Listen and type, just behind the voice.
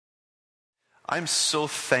I'm so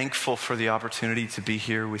thankful for the opportunity to be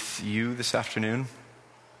here with you this afternoon.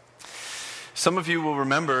 Some of you will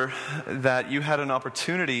remember that you had an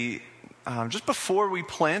opportunity just before we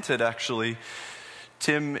planted, actually.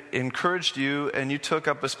 Tim encouraged you, and you took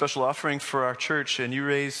up a special offering for our church, and you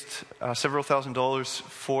raised several $1,000s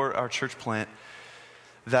for our church plant.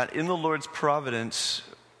 That in the Lord's providence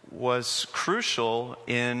was crucial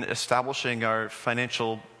in establishing our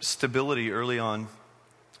financial stability early on,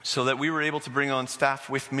 so that we were able to bring on staff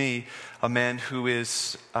with me a man who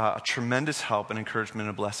is a tremendous help and encouragement and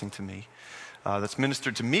a blessing to me. That's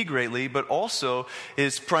ministered to me greatly, but also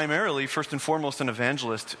is primarily, first and foremost, an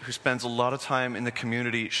evangelist who spends a lot of time in the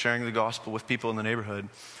community sharing the gospel with people in the neighborhood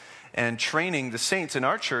and training the saints in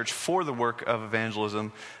our church for the work of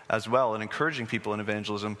evangelism as well, and encouraging people in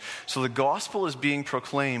evangelism. So the gospel is being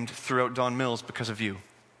proclaimed throughout Don Mills because of you.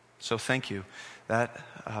 So thank you.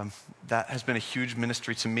 That has been a huge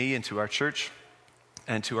ministry to me and to our church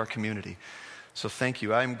and to our community. So thank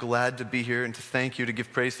you. I'm glad to be here and to thank you, to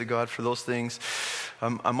give praise to God for those things.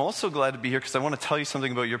 I'm also glad to be here because I want to tell you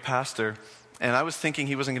something about your pastor. And I was thinking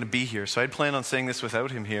he wasn't going to be here, so I'd planned on saying this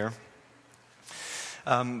without him here.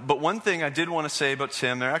 But one thing I did want to say about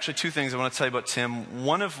Tim, there are actually two things I want to tell you about Tim,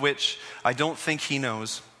 one of which I don't think he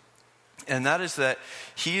knows. And that is that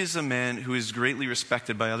he is a man who is greatly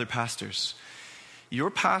respected by other pastors. Your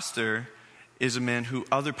pastor is a man who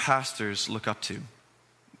other pastors look up to.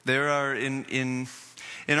 There are in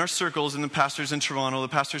our circles, in the pastors in Toronto, the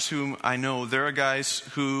pastors whom I know, there are guys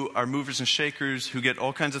who are movers and shakers, who get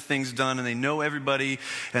all kinds of things done, and they know everybody,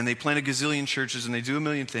 and they plant a gazillion churches, and they do a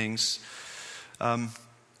million things. And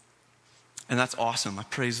that's awesome. I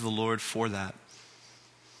praise the Lord for that.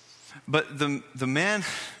 But the man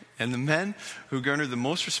and the men who garner the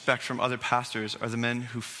most respect from other pastors are the men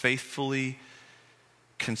who faithfully,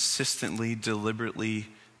 consistently, deliberately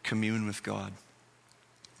commune with God.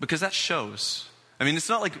 Because that shows. I mean, it's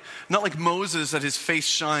not like Moses that his face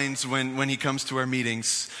shines when he comes to our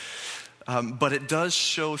meetings. But it does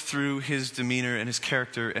show through his demeanor and his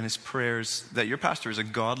character and his prayers that your pastor is a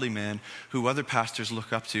godly man who other pastors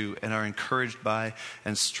look up to and are encouraged by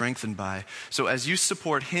and strengthened by. So as you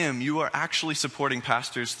support him, you are actually supporting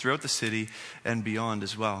pastors throughout the city and beyond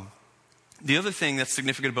as well. The other thing that's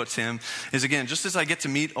significant about Tim is, again, just as I get to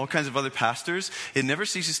meet all kinds of other pastors, it never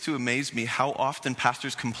ceases to amaze me how often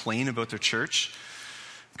pastors complain about their church,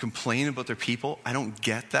 complain about their people. I don't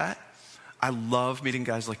get that. I love meeting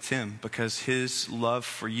guys like Tim because his love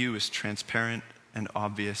for you is transparent and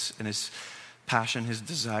obvious, and his passion, his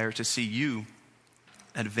desire to see you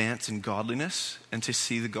advance in godliness and to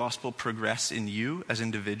see the gospel progress in you as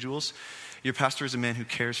individuals. Your pastor is a man who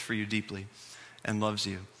cares for you deeply and loves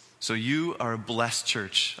you. So you are a blessed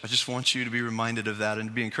church. I just want you to be reminded of that and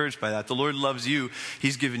to be encouraged by that. The Lord loves you.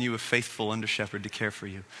 He's given you a faithful under-shepherd to care for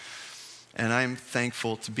you. And I'm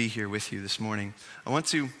thankful to be here with you this morning. I want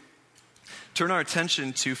to turn our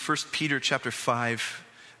attention to 1 Peter chapter 5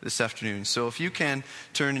 this afternoon. So if you can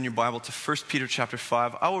turn in your Bible to 1 Peter chapter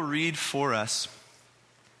 5, I will read for us.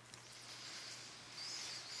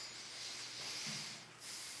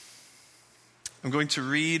 I'm going to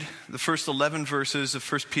read the first 11 verses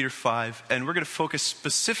of 1 Peter 5, and we're going to focus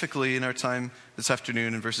specifically in our time this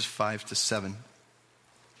afternoon in verses 5 to 7.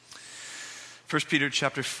 1 Peter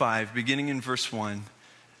chapter 5, beginning in verse 1.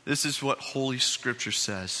 This is what Holy Scripture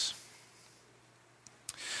says.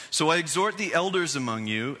 So I exhort the elders among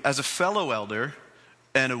you as a fellow elder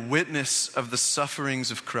and a witness of the sufferings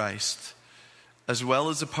of Christ, as well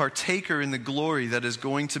as a partaker in the glory that is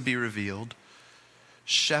going to be revealed.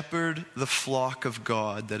 Shepherd the flock of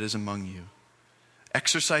God that is among you,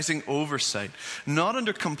 exercising oversight, not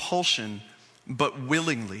under compulsion, but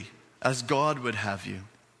willingly, as God would have you.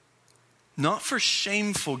 Not for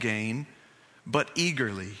shameful gain, but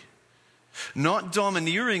eagerly. Not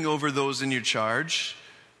domineering over those in your charge,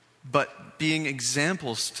 but being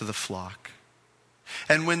examples to the flock.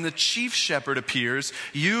 And when the chief shepherd appears,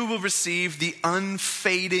 you will receive the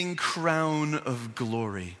unfading crown of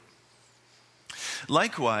glory.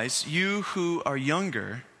 Likewise, you who are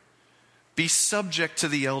younger, be subject to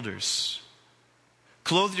the elders.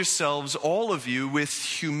 Clothe yourselves, all of you, with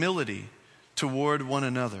humility toward one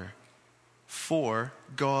another. For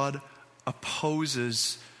God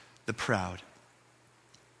opposes the proud,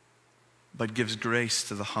 but gives grace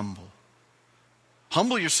to the humble.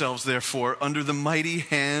 Humble yourselves, therefore, under the mighty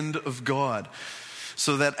hand of God,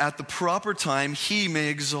 so that at the proper time he may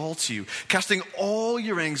exalt you, casting all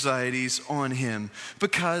your anxieties on him,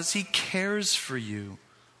 because he cares for you.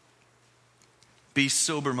 Be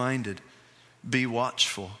sober-minded, be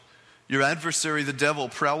watchful. Your adversary, the devil,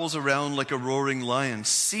 prowls around like a roaring lion,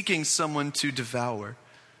 seeking someone to devour.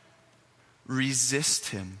 Resist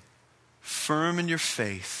him, firm in your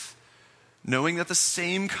faith, knowing that the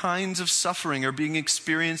same kinds of suffering are being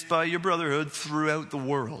experienced by your brotherhood throughout the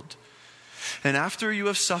world. And after you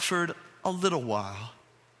have suffered a little while,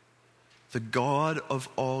 the God of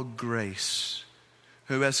all grace,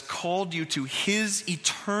 who has called you to his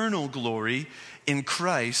eternal glory in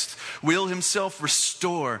Christ, will himself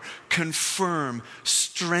restore, confirm,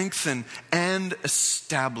 strengthen, and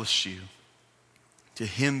establish you. To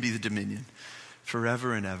him be the dominion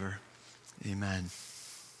forever and ever. Amen.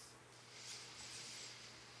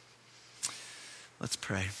 Let's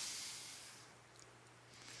pray.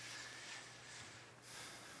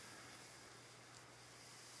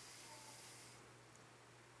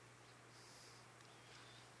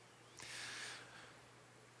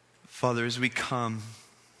 Father, as we come,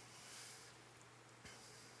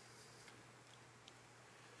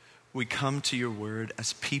 we come to your word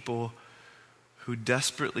as people who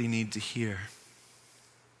desperately need to hear.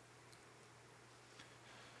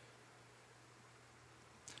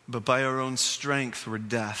 But by our own strength, we're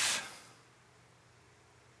deaf.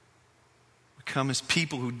 We come as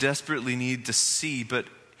people who desperately need to see, but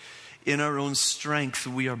in our own strength,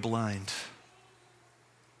 we are blind.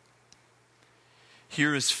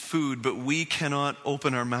 Here is food, but we cannot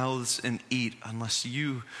open our mouths and eat unless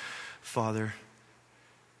you, Father,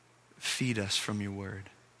 feed us from your word.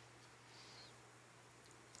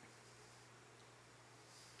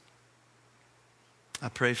 I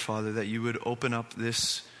pray, Father, that you would open up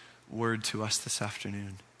this word to us this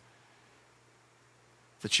afternoon.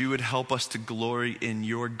 That you would help us to glory in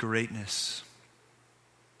your greatness,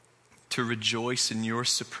 to rejoice in your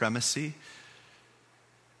supremacy,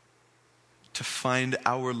 to find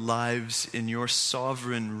our lives in your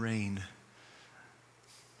sovereign reign.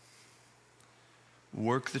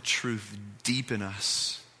 Work the truth deep in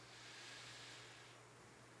us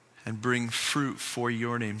and bring fruit for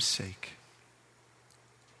your name's sake.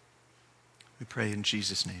 We pray in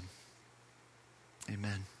Jesus' name.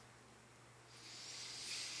 Amen.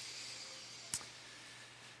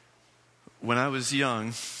 When I was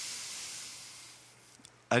young,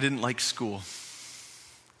 I didn't like school.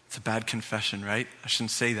 It's a bad confession, right? I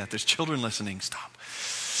shouldn't say that. There's children listening. Stop.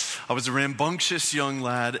 I was a rambunctious young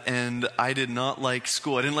lad, and I did not like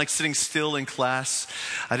school. I didn't like sitting still in class.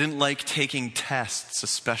 I didn't like taking tests,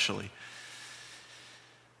 especially.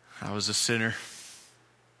 I was a sinner.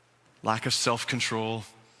 Lack of self-control.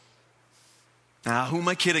 Now, who am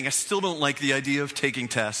I kidding? I still don't like the idea of taking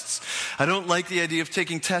tests. I don't like the idea of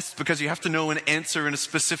taking tests because you have to know an answer in a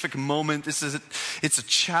specific moment. It's a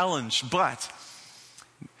challenge, but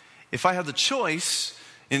if I had the choice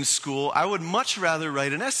in school, I would much rather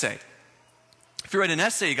write an essay. If you write an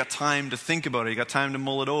essay, you got time to think about it. You got time to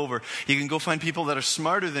mull it over. You can go find people that are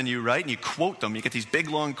smarter than you, right? And you quote them. You get these big,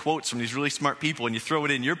 long quotes from these really smart people, and you throw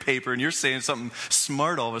it in your paper, and you're saying something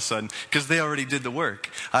smart all of a sudden because they already did the work.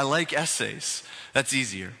 I like essays. That's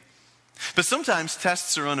easier. But sometimes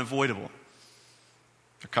tests are unavoidable.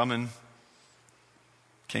 They're coming.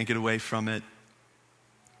 Can't get away from it.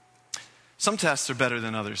 Some tests are better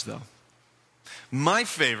than others, though. My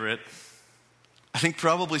favorite, I think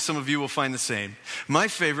probably some of you will find the same. My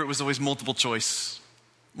favorite was always multiple choice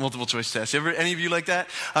tests. Any of you like that?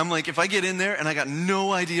 I'm like, if I get in there and I got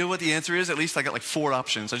no idea what the answer is, at least I got like 4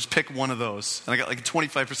 options. I just pick one of those, and I got like a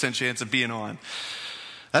 25% chance of being on.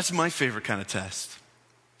 That's my favorite kind of test.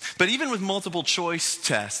 But even with multiple choice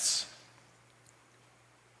tests,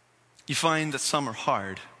 you find that some are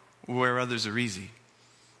hard, where others are easy.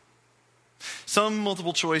 Some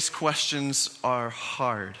multiple choice questions are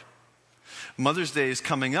hard. Mother's Day is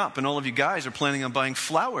coming up, and all of you guys are planning on buying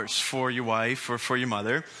flowers for your wife or for your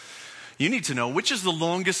mother. You need to know which is the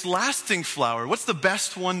longest lasting flower. What's the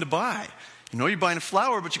best one to buy? You know you're buying a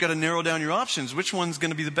flower, but you got to narrow down your options. Which one's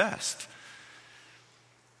going to be the best?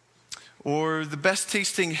 Or the best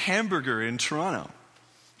tasting hamburger in Toronto.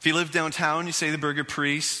 If you live downtown, you say the Burger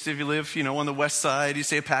Priest. If you live, on the west side, you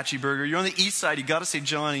say Apache Burger. You're on the east side, you got to say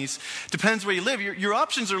Johnny's. Depends where you live. Your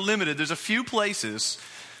options are limited. There's a few places.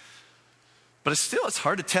 But it's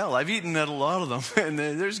hard to tell. I've eaten at a lot of them, and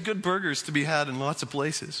there's good burgers to be had in lots of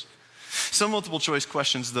places. Some multiple choice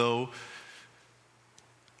questions, though,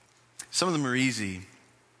 some of them are easy.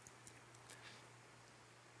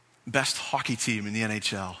 Best hockey team in the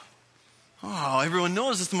NHL. Oh, everyone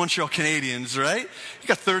knows it's the Montreal Canadiens, right? You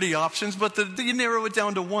got 30 options, but you narrow it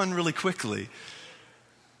down to one really quickly.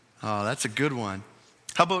 Oh, that's a good one.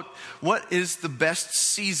 How about, what is the best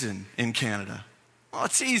season in Canada? Oh,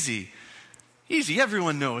 it's easy. Easy.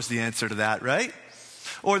 Everyone knows the answer to that, right?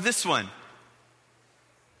 Or this one.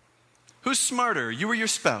 Who's smarter, you or your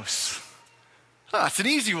spouse? Ah, it's an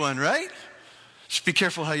easy one, right? Just be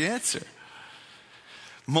careful how you answer.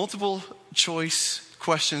 Multiple choice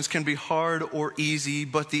questions can be hard or easy,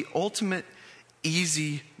 but the ultimate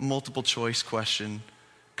easy multiple choice question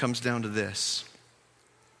comes down to this.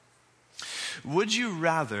 Would you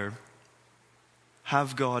rather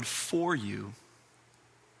have God for you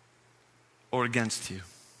or against you?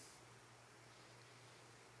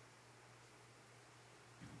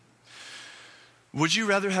 Would you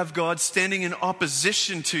rather have God standing in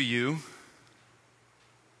opposition to you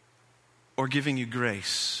or giving you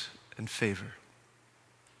grace and favor?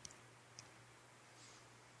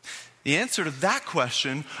 The answer to that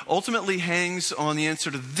question ultimately hangs on the answer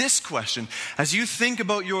to this question. As you think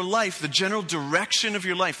about your life, the general direction of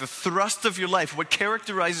your life, the thrust of your life, what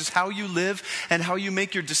characterizes how you live and how you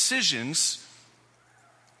make your decisions,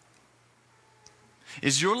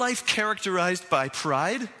 is your life characterized by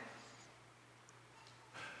pride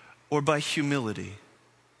or by humility?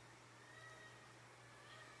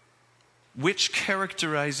 Which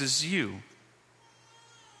characterizes you?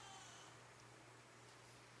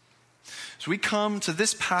 So we come to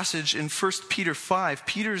this passage in 1 Peter 5.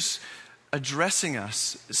 Peter's addressing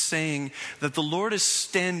us, saying that the Lord is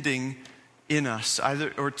standing in us,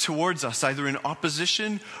 either or towards us, either in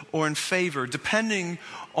opposition or in favor, depending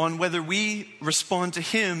on whether we respond to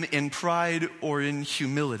him in pride or in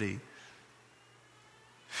humility.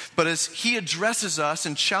 But as he addresses us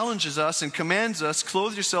and challenges us and commands us,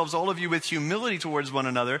 clothe yourselves, all of you, with humility towards one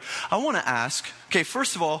another, I want to ask, okay,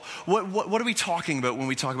 first of all, what are we talking about when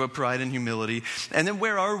we talk about pride and humility? And then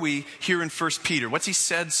where are we here in 1 Peter? What's he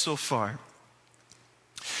said so far?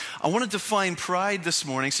 I want to define pride this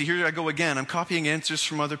morning. See, here I go again. I'm copying answers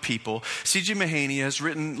from other people. C.J. Mahaney has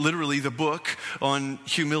written literally the book on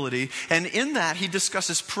humility. And in that, he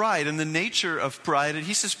discusses pride and the nature of pride. And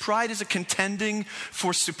he says pride is a contending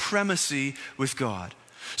for supremacy with God.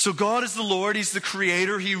 So God is the Lord, he's the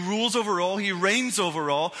creator, he rules over all, he reigns over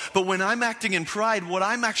all. But when I'm acting in pride, what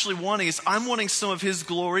I'm actually wanting is I'm wanting some of his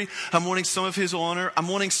glory, I'm wanting some of his honor, I'm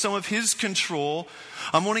wanting some of his control.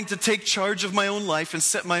 I'm wanting to take charge of my own life and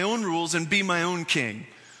set my own rules and be my own king.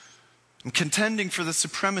 I'm contending for the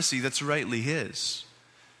supremacy that's rightly his.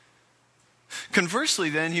 Conversely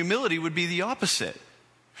then, humility would be the opposite.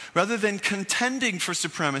 Rather than contending for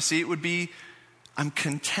supremacy, it would be I'm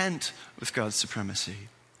content with God's supremacy.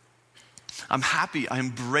 I'm happy, I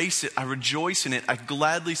embrace it, I rejoice in it, I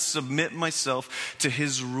gladly submit myself to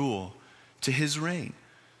his rule, to his reign.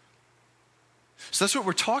 So that's what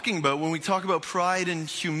we're talking about when we talk about pride and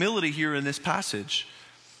humility here in this passage.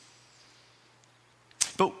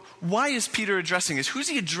 But why is Peter addressing this? Who's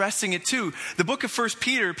he addressing it to? The book of 1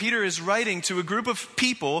 Peter, Peter is writing to a group of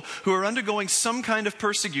people who are undergoing some kind of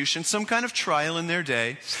persecution, some kind of trial in their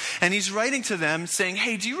day. And he's writing to them saying,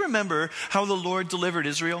 hey, do you remember how the Lord delivered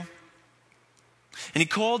Israel? And he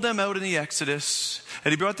called them out in the Exodus,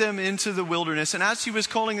 and he brought them into the wilderness. And as he was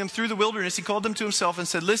calling them through the wilderness, he called them to himself and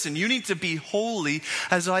said, listen, you need to be holy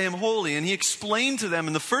as I am holy. And he explained to them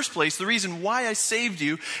in the first place, the reason why I saved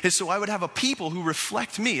you is so I would have a people who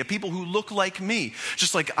reflect me, a people who look like me.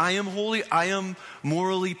 Just like I am holy, I am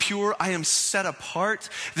morally pure, I am set apart.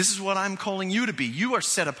 This is what I'm calling you to be. You are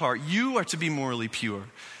set apart. You are to be morally pure.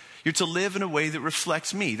 You're to live in a way that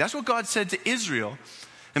reflects me. That's what God said to Israel.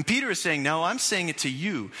 And Peter is saying, now I'm saying it to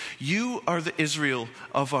you. You are the Israel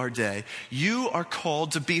of our day. You are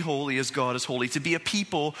called to be holy as God is holy, to be a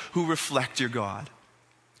people who reflect your God.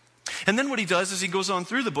 And then what he does as he goes on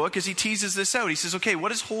through the book is he teases this out. He says, okay,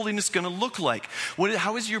 what is holiness going to look like?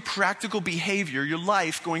 How is your practical behavior, your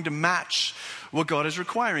life, going to match what God is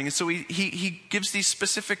requiring? And so he gives these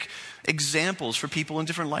specific examples for people in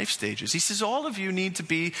different life stages. He says, all of you need to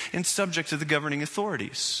be subject to the governing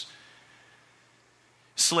authorities.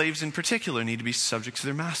 Slaves in particular need to be subject to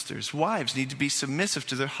their masters. Wives need to be submissive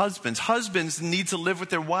to their husbands. Husbands need to live with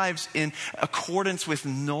their wives in accordance with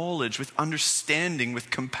knowledge, with understanding,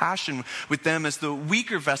 with compassion with them as the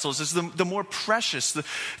weaker vessels, as the more precious,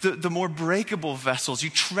 the more breakable vessels.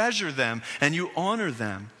 You treasure them and you honor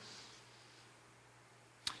them.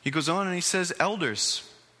 He goes on and he says, elders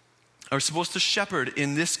are supposed to shepherd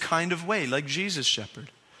in this kind of way, like Jesus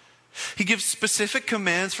shepherded. He gives specific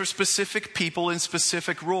commands for specific people in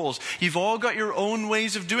specific roles. You've all got your own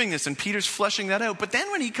ways of doing this, and Peter's fleshing that out. But then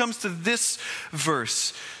when he comes to this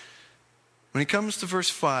verse, when he comes to verse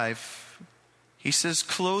 5, he says,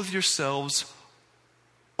 clothe yourselves,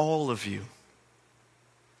 all of you.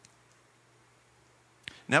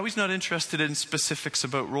 Now he's not interested in specifics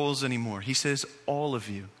about roles anymore. He says, all of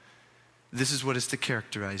you. This is what is to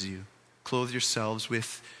characterize you. clothe yourselves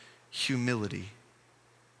with humility.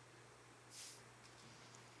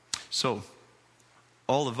 So,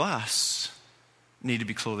 all of us need to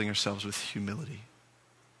be clothing ourselves with humility.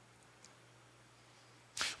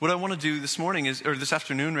 What I want to do this morning or this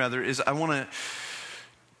afternoon rather, is I want to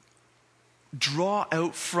draw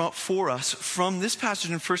out for us from this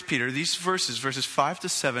passage in 1 Peter, these verses 5 to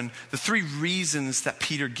 7, the three reasons that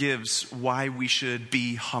Peter gives why we should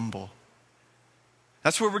be humble.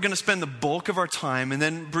 That's where we're going to spend the bulk of our time. And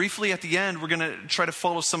then briefly at the end, we're going to try to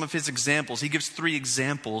follow some of his examples. He gives 3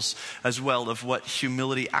 examples as well of what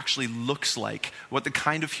humility actually looks like, what the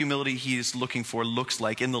kind of humility he is looking for looks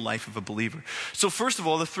like in the life of a believer. So first of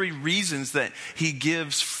all, the 3 reasons that he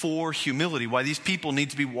gives for humility, why these people need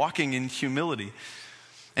to be walking in humility.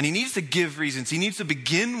 And he needs to give reasons. He needs to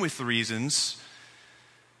begin with reasons,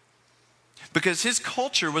 because his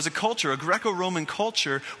culture was a Greco-Roman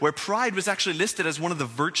culture, where pride was actually listed as one of the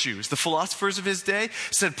virtues. The philosophers of his day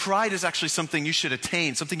said pride is actually something you should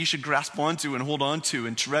attain, something you should grasp onto and hold onto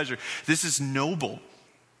and treasure. This is noble.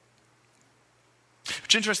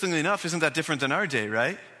 Which, interestingly enough, isn't that different than our day,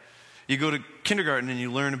 right? You go to kindergarten and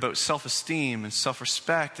you learn about self-esteem and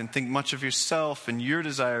self-respect and think much of yourself and your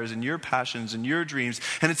desires and your passions and your dreams.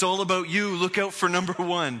 And it's all about you. Look out for number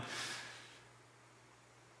 1.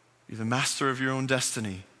 You're the master of your own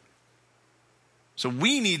destiny. So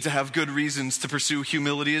we need to have good reasons to pursue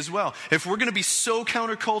humility as well. If we're going to be so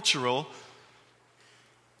countercultural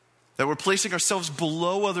that we're placing ourselves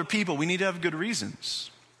below other people, we need to have good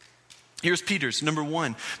reasons. Here's Peter's, number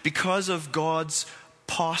 1, because of God's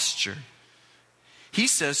posture. He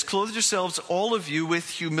says, clothe yourselves, all of you,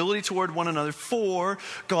 with humility toward one another, for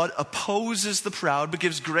God opposes the proud, but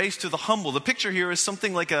gives grace to the humble. The picture here is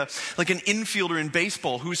something like an infielder in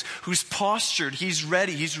baseball who's postured. He's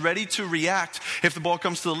ready to react. If the ball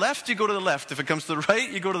comes to the left, you go to the left. If it comes to the right,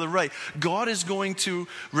 you go to the right. God is going to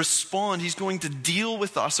respond. He's going to deal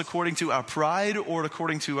with us according to our pride or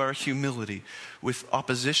according to our humility, with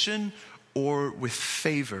opposition or with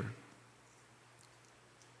favor.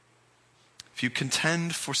 If you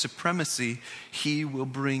contend for supremacy, he will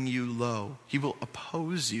bring you low. He will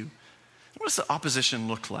oppose you. What does the opposition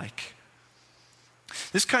look like?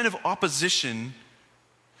 This kind of opposition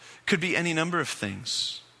could be any number of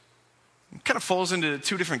things. It kind of falls into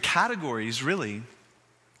 2 different categories, really.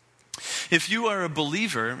 If you are a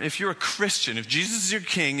believer, if you're a Christian, if Jesus is your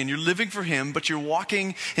king and you're living for him, but you're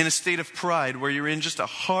walking in a state of pride where you're in just a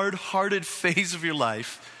hard-hearted phase of your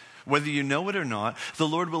life, whether you know it or not, the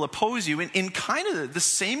Lord will oppose you in kind of the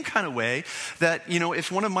same kind of way that,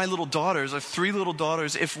 if one of my little daughters, I have 3 little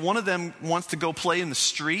daughters, if one of them wants to go play in the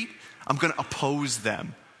street, I'm going to oppose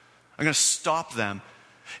them. I'm going to stop them.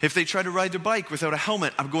 If they try to ride their bike without a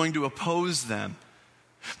helmet, I'm going to oppose them.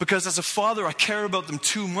 Because as a father, I care about them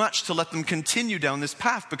too much to let them continue down this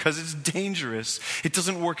path, because it's dangerous. It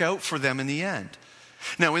doesn't work out for them in the end.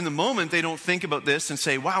 Now, in the moment, they don't think about this and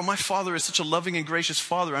say, wow, my father is such a loving and gracious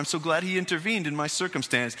father. I'm so glad he intervened in my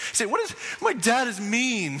circumstance. Say, my dad is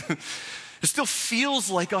mean. It still feels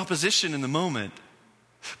like opposition in the moment.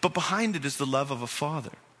 But behind it is the love of a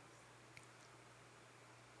father.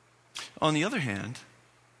 On the other hand,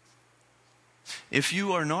 if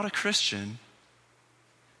you are not a Christian,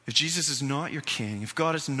 if Jesus is not your king, if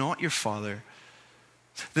God is not your father,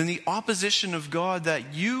 then the opposition of God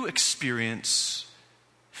that you experience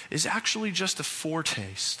is actually just a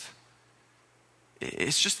foretaste.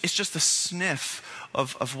 It's just a sniff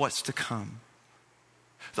of what's to come.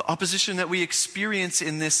 The opposition that we experience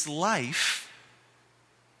in this life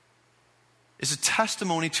is a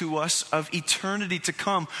testimony to us of eternity to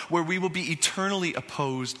come, where we will be eternally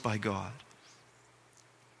opposed by God.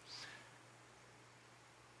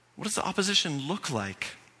 What does the opposition look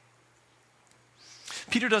like?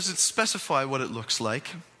 Peter doesn't specify what it looks like.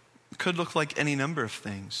 It could look like any number of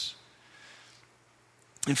things.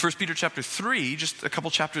 In 1 Peter chapter 3, just a couple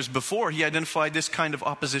chapters before, he identified this kind of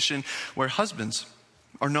opposition where husbands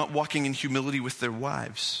are not walking in humility with their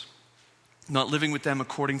wives, not living with them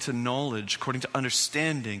according to knowledge, according to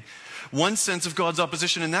understanding. One sense of God's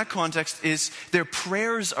opposition in that context is their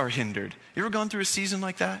prayers are hindered. You ever gone through a season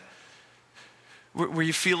like that? Where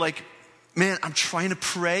you feel like, man, I'm trying to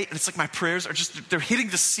pray, and it's like my prayers are they're hitting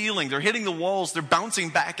the ceiling, they're hitting the walls, they're bouncing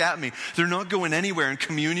back at me. They're not going anywhere, and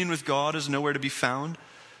communion with God is nowhere to be found.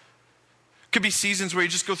 Could be seasons where you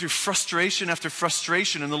just go through frustration after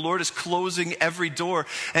frustration, and the Lord is closing every door,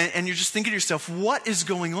 and you're just thinking to yourself, what is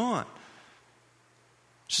going on?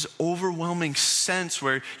 It's this overwhelming sense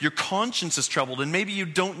where your conscience is troubled, and maybe you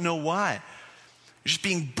don't know why. You're just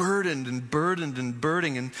being burdened and burdened and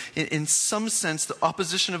burdening. And in some sense, the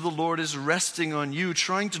opposition of the Lord is resting on you,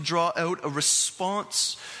 trying to draw out a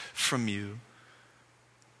response from you.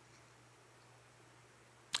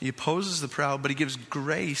 He opposes the proud, but he gives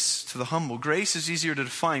grace to the humble. Grace is easier to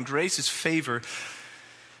define. Grace is favor.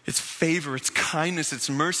 It's favor, it's kindness, it's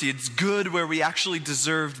mercy. It's good where we actually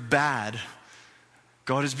deserved bad.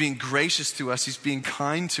 God is being gracious to us. He's being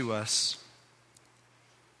kind to us.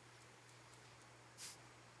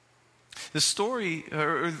 The story,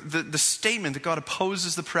 or the statement that God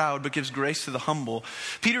opposes the proud but gives grace to the humble,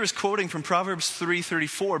 Peter is quoting from Proverbs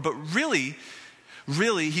 3:34, but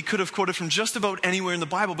really, he could have quoted from just about anywhere in the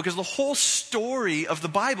Bible, because the whole story of the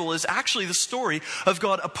Bible is actually the story of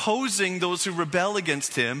God opposing those who rebel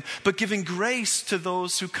against him, but giving grace to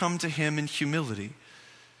those who come to him in humility.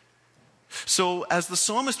 So as the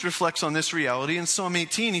psalmist reflects on this reality, in Psalm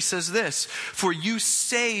 18 he says this, "For you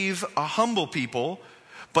save a humble people,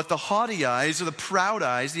 but the haughty eyes, or the proud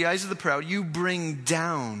eyes, the eyes of the proud, you bring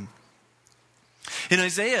down." In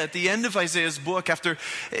Isaiah, at the end of Isaiah's book, after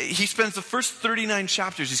he spends the first 39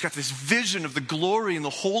 chapters, he's got this vision of the glory and the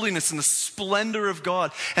holiness and the splendor of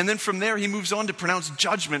God. And then from there, he moves on to pronounce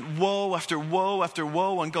judgment, woe after woe after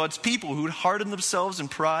woe on God's people who had hardened themselves in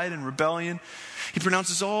pride and rebellion. He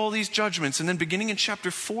pronounces all these judgments, and then beginning in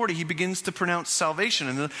chapter 40, he begins to pronounce salvation.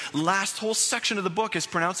 And the last whole section of the book is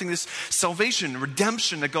pronouncing this salvation,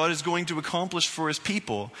 redemption that God is going to accomplish for his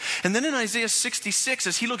people. And then in Isaiah 66,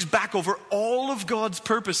 as he looks back over all of God's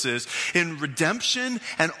purposes in redemption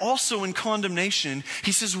and also in condemnation,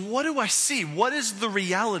 he says, what do I see? What is the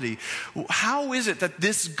reality? How is it that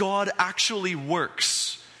this God actually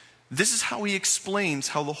works? This is how he explains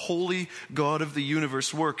how the holy God of the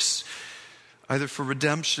universe works, either for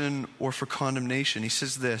redemption or for condemnation. He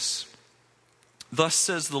says this, "Thus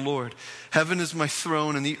says the Lord, heaven is my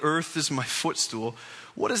throne and the earth is my footstool.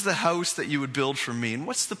 What is the house that you would build for me? And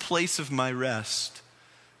what's the place of my rest?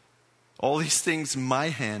 All these things my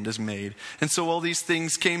hand has made. And so all these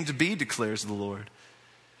things came to be, declares the Lord."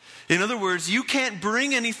 In other words, you can't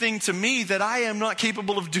bring anything to me that I am not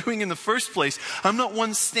capable of doing in the first place. I'm not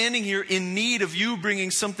one standing here in need of you bringing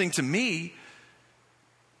something to me.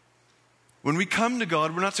 When we come to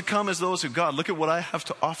God, we're not to come as those who, God, look at what I have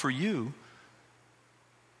to offer you.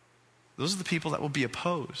 Those are the people that will be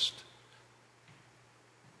opposed.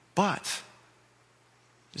 But,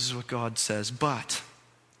 this is what God says, but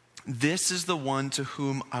this is the one to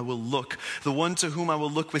whom I will look, the one to whom I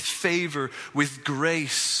will look with favor, with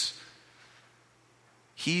grace.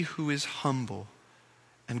 He who is humble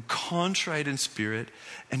and contrite in spirit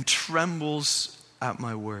and trembles at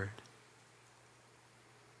my word.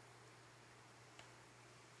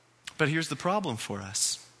 But here's the problem for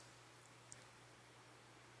us.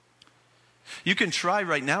 You can try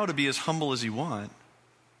right now to be as humble as you want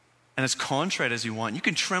and as contrite as you want. You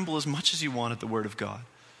can tremble as much as you want at the word of God.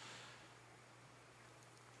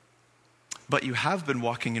 But you have been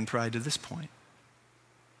walking in pride to this point.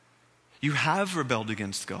 You have rebelled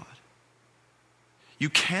against God. You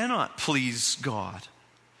cannot please God,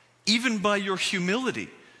 even by your humility.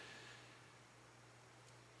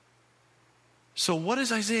 So what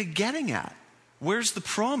is Isaiah getting at? Where's the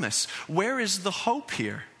promise? Where is the hope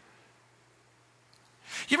here?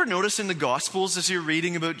 You ever notice in the Gospels as you're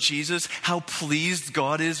reading about Jesus how pleased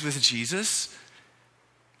God is with Jesus?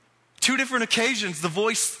 2 different occasions, the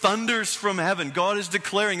voice thunders from heaven. God is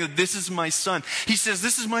declaring that this is my son. He says,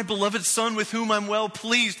 this is my beloved son with whom I'm well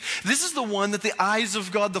pleased. This is the one that the eyes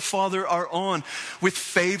of God the Father are on with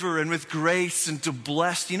favor and with grace and to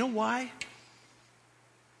bless. Do you know why?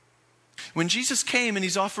 When Jesus came and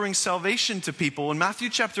he's offering salvation to people, in Matthew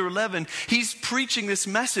chapter 11, he's preaching this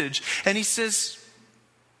message and he says,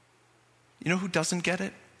 you know who doesn't get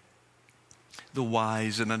it? The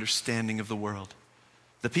wise and understanding of the world.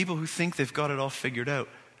 The people who think they've got it all figured out.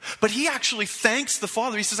 But he actually thanks the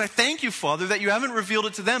Father. He says, I thank you, Father, that you haven't revealed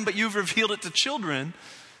it to them, but you've revealed it to children.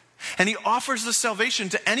 And he offers the salvation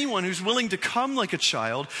to anyone who's willing to come like a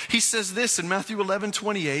child. He says this in Matthew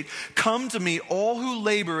 11:28, "Come to me, all who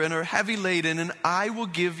labor and are heavy laden, and I will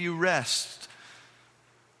give you rest."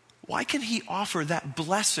 Why can he offer that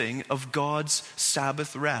blessing of God's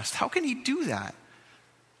Sabbath rest? How can he do that?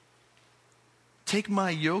 "Take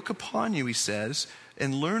my yoke upon you," he says,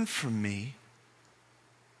 "and learn from me."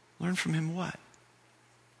 Learn from him what?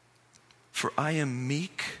 "For I am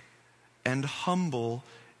meek and humble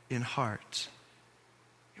in heart."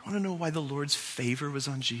 You want to know why the Lord's favor was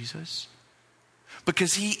on Jesus?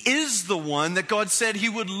 Because he is the one that God said he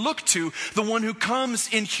would look to, the one who comes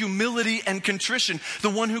in humility and contrition, the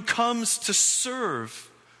one who comes to serve.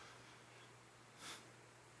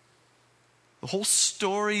 The whole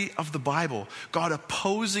story of the Bible, God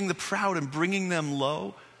opposing the proud and bringing them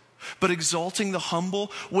low, but exalting the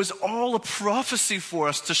humble, was all a prophecy for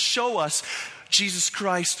us to show us Jesus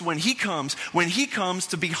Christ when he comes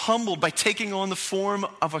to be humbled by taking on the form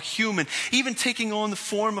of a human, even taking on the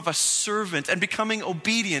form of a servant and becoming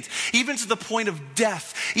obedient, even to the point of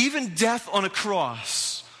death, even death on a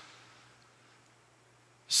cross,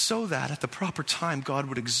 so that at the proper time God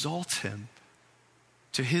would exalt him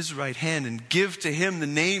to his right hand and give to him the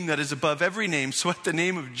name that is above every name, so at the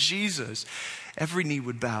name of Jesus every knee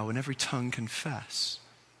would bow and every tongue confess.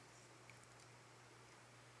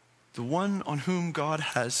 The one on whom God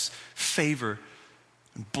has favor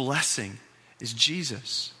and blessing is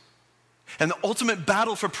Jesus. And the ultimate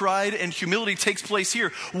battle for pride and humility takes place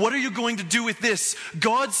here. What are you going to do with this?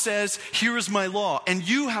 God says, here is my law, and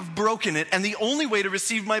you have broken it. And the only way to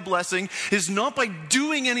receive my blessing is not by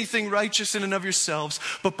doing anything righteous in and of yourselves,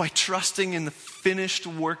 but by trusting in the finished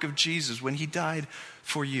work of Jesus when he died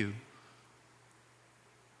for you.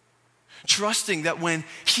 Trusting that when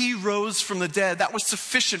he rose from the dead, that was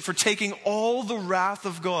sufficient for taking all the wrath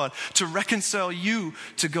of God to reconcile you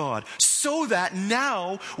to God. So that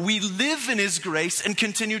now we live in his grace and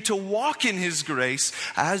continue to walk in his grace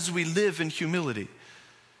as we live in humility.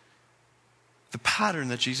 The pattern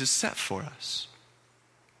that Jesus set for us.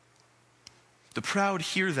 The proud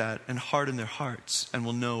hear that and harden their hearts and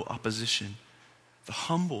will know opposition. The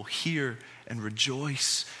humble hear and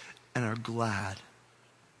rejoice and are glad.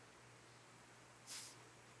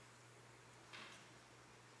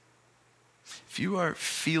 If you are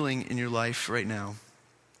feeling in your life right now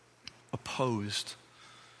opposed,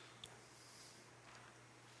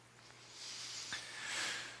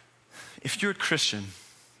 if you're a Christian,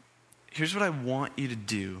 here's what I want you to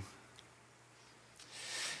do.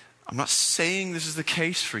 I'm not saying this is the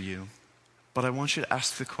case for you, but I want you to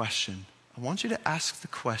ask the question. I want you to ask the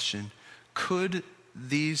question, could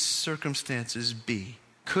these circumstances be?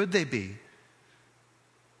 Could they be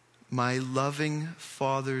my loving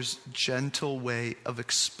Father's gentle way of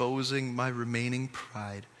exposing my remaining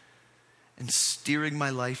pride and steering my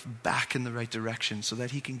life back in the right direction so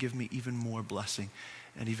that he can give me even more blessing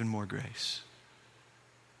and even more grace?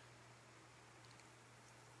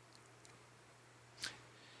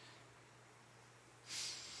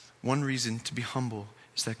 One reason to be humble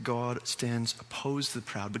is that God stands opposed to the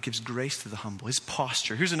proud but gives grace to the humble. His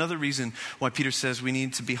posture. Here's another reason why Peter says we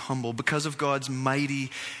need to be humble, because of God's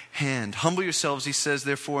mighty hand. Humble yourselves, he says,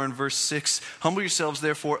 therefore, in verse 6, humble yourselves,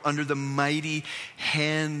 therefore, under the mighty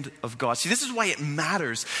hand of God. See, this is why it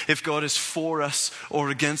matters if God is for us or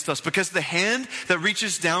against us, because the hand that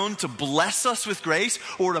reaches down to bless us with grace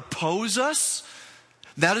or oppose us,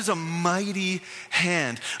 that is a mighty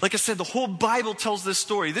hand. Like I said, the whole Bible tells this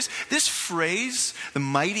story. This phrase, the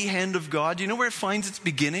mighty hand of God, do you know where it finds its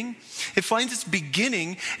beginning? It finds its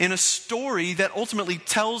beginning in a story that ultimately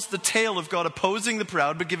tells the tale of God opposing the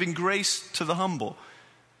proud but giving grace to the humble.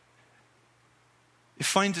 It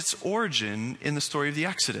finds its origin in the story of the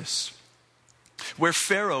Exodus, where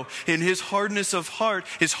Pharaoh, in his hardness of heart,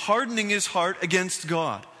 is hardening his heart against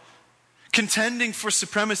God, contending for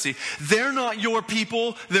supremacy. They're not your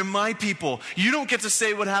people, they're my people. You don't get to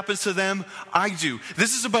say what happens to them, I do.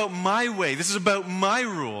 This is about my way, this is about my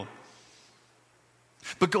rule.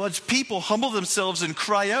 But God's people humble themselves and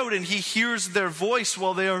cry out, and he hears their voice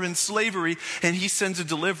while they are in slavery, and he sends a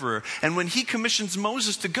deliverer. And when he commissions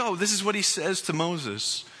Moses to go, this is what he says to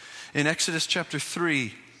Moses in Exodus chapter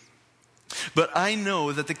 3. But I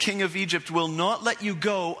know that the king of Egypt will not let you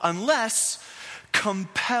go unless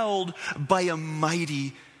compelled by a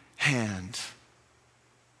mighty hand.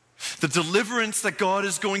 The deliverance that God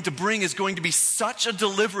is going to bring is going to be such a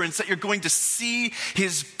deliverance that you're going to see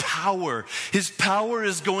his power. His power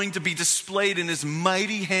is going to be displayed in his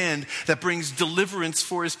mighty hand that brings deliverance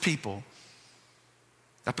for his people.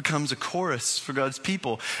 That becomes a chorus for God's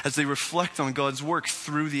people as they reflect on God's work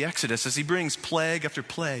through the Exodus, as he brings plague after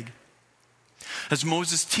plague. As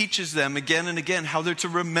Moses teaches them again and again how they're to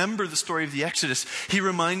remember the story of the Exodus, he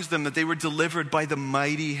reminds them that they were delivered by the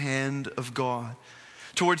mighty hand of God.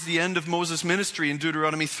 Towards the end of Moses' ministry in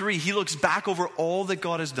Deuteronomy 3, he looks back over all that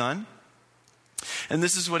God has done. And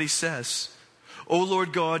this is what he says. O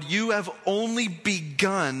Lord God, you have only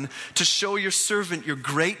begun to show your servant your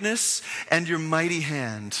greatness and your mighty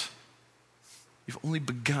hand. You've only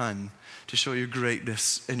begun to show your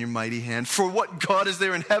greatness and your mighty hand. For what God is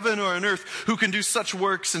there in heaven or on earth who can do such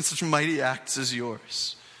works and such mighty acts as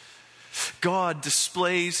yours? God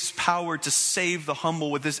displays his power to save the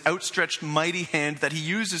humble with his outstretched mighty hand that he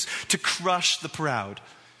uses to crush the proud.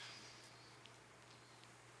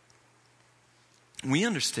 We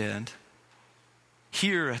understand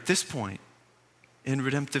here at this point in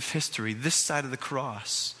redemptive history, this side of the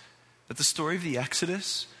cross, that the story of the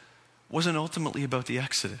Exodus wasn't ultimately about the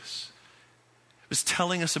Exodus. It was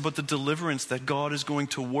telling us about the deliverance that God is going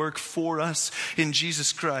to work for us in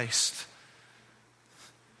Jesus Christ,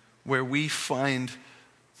 where we find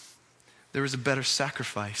there is a better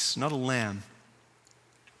sacrifice, not a lamb,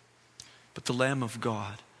 but the Lamb of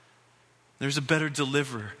God. There's a better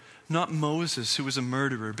deliverer, not Moses, who was a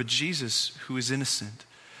murderer, but Jesus, who is innocent.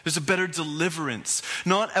 There's a better deliverance,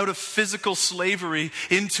 not out of physical slavery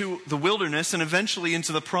into the wilderness and eventually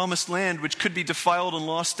into the promised land, which could be defiled and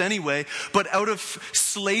lost anyway, but out of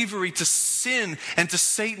slavery to sin and to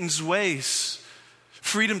Satan's ways.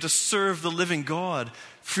 Freedom to serve the living God,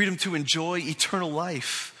 freedom to enjoy eternal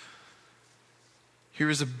life. Here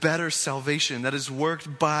is a better salvation that is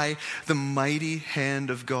worked by the mighty hand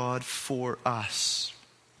of God for us.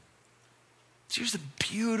 So here's the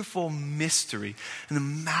beautiful mystery and the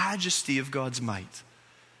majesty of God's might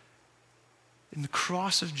in the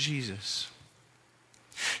cross of Jesus.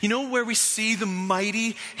 You know where we see the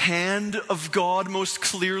mighty hand of God most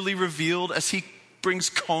clearly revealed as he brings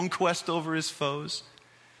conquest over his foes?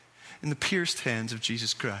 In the pierced hands of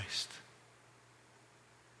Jesus Christ.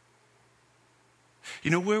 You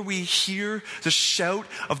know where we hear the shout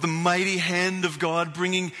of the mighty hand of God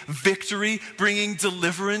bringing victory, bringing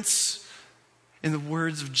deliverance? In the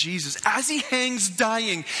words of Jesus. As he hangs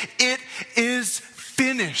dying, it is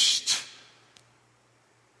finished.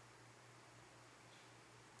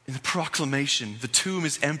 In the proclamation, the tomb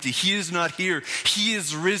is empty. He is not here. He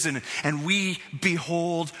is risen. And we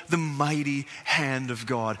behold the mighty hand of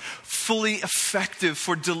God, fully effective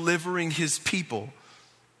for delivering his people.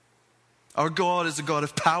 Our God is a God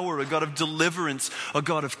of power, a God of deliverance, a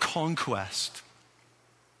God of conquest.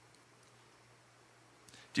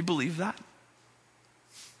 Do you believe that?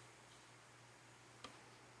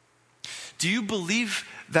 Do you believe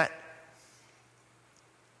that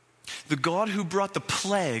the God who brought the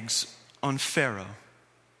plagues on Pharaoh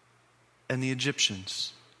and the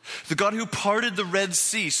Egyptians, the God who parted the Red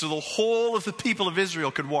Sea so the whole of the people of Israel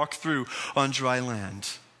could walk through on dry land,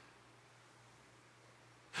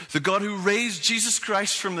 the God who raised Jesus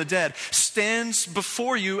Christ from the dead, stands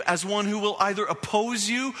before you as one who will either oppose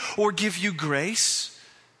you or give you grace?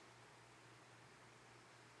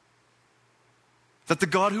 That the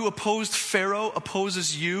God who opposed Pharaoh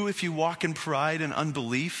opposes you if you walk in pride and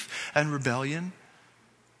unbelief and rebellion?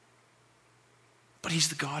 But he's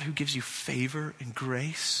the God who gives you favor and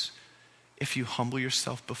grace if you humble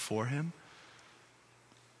yourself before him.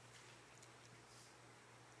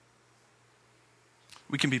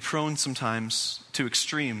 We can be prone sometimes to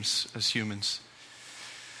extremes as humans.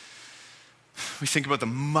 We think about the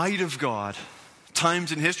might of God.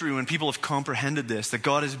 Times in history when people have comprehended this, that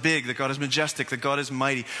God is big, that God is majestic, that God is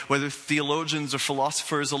mighty, whether theologians or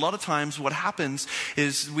philosophers, a lot of times what happens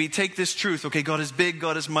is we take this truth, okay, God is big,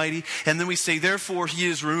 God is mighty, and then we say, therefore he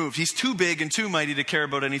is removed. He's too big and too mighty to care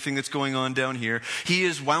about anything that's going on down here. He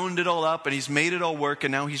has wound it all up and he's made it all work,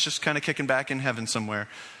 and now he's just kind of kicking back in heaven somewhere,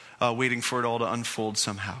 waiting for it all to unfold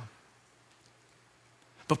somehow.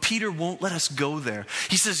 But Peter won't let us go there.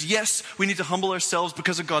 He says, yes, we need to humble ourselves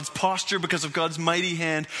because of God's posture, because of God's mighty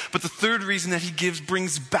hand. But the third reason that he gives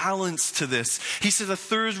brings balance to this. He says the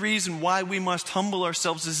third reason why we must humble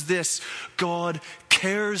ourselves is this: God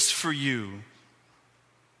cares for you.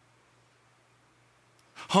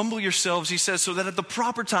 Humble yourselves, he says, so that at the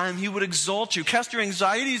proper time he would exalt you. Cast your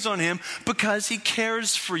anxieties on him because he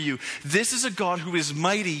cares for you. This is a God who is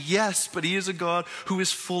mighty, yes, but he is a God who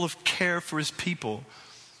is full of care for his people.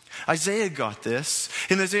 Isaiah got this.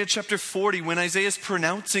 In Isaiah chapter 40, when Isaiah is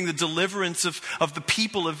pronouncing the deliverance of the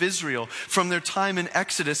people of Israel from their time in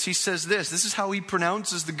Exodus, he says this. This is how he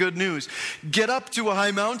pronounces the good news. Get up to a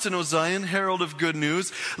high mountain, O Zion, herald of good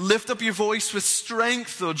news. Lift up your voice with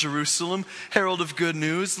strength, O Jerusalem, herald of good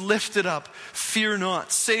news. Lift it up. Fear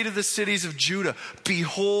not. Say to the cities of Judah,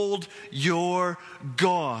 behold your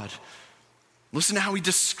God. Listen to how he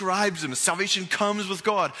describes him. Salvation comes with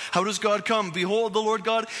God. How does God come? Behold the Lord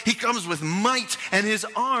God. He comes with might, and his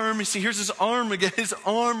arm, you see, here's his arm again. His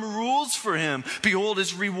arm rules for him. Behold,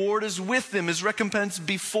 his reward is with him, his recompense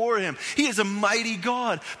before him. He is a mighty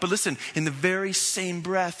God. But listen, in the very same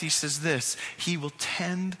breath, he says this: he will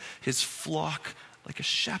tend his flock like a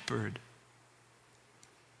shepherd.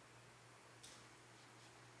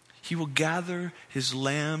 He will gather his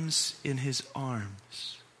lambs in his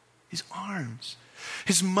arms. His arms.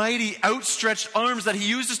 His mighty outstretched arms that he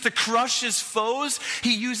uses to crush his foes,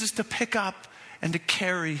 he uses to pick up and to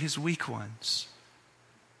carry his weak ones,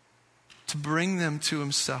 to bring them to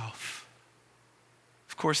himself.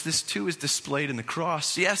 Of course, this too is displayed in the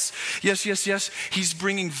cross. Yes. He's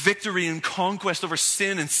bringing victory and conquest over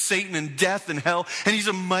sin and Satan and death and hell. And he's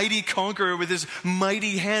a mighty conqueror with his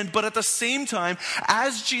mighty hand. But at the same time,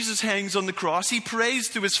 as Jesus hangs on the cross, he prays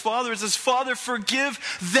to his Father as his Father, forgive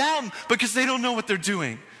them because they don't know what they're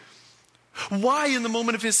doing. Why in the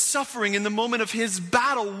moment of his suffering, in the moment of his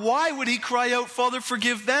battle, why would he cry out, Father,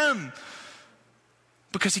 forgive them?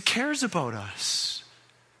 Because he cares about us.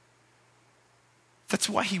 That's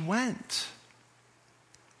why he went.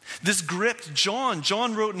 This gripped John.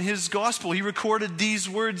 John wrote in his gospel, he recorded these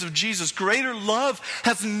words of Jesus: greater love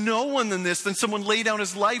has no one than this, than someone lay down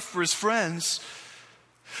his life for his friends.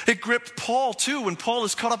 It gripped Paul too, when Paul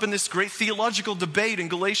is caught up in this great theological debate in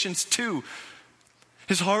Galatians 2.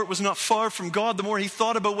 His heart was not far from God. The more he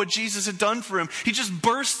thought about what Jesus had done for him, he just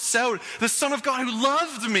bursts out, the Son of God who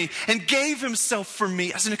loved me and gave himself for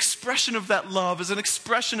me, as an expression of that love, as an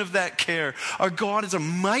expression of that care. Our God is a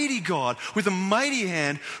mighty God with a mighty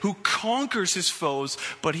hand who conquers his foes,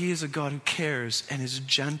 but he is a God who cares and is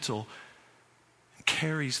gentle and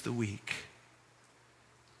carries the weak.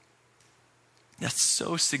 That's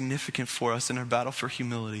so significant for us in our battle for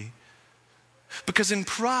humility. Because in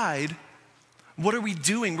pride, what are we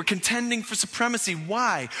doing? We're contending for supremacy.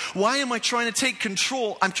 Why? Why am I trying to take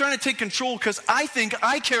control? I'm trying to take control because I think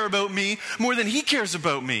I care about me more than he cares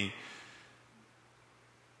about me.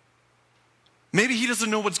 Maybe he doesn't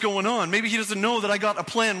know what's going on. Maybe he doesn't know that I got a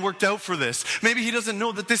plan worked out for this. Maybe he doesn't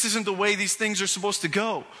know that this isn't the way these things are supposed to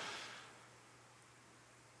go.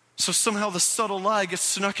 So somehow the subtle lie gets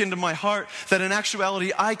snuck into my heart that in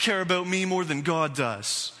actuality I care about me more than God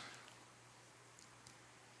does.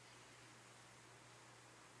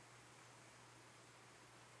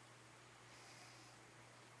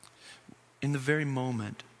 In the very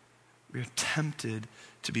moment, we are tempted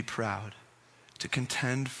to be proud, to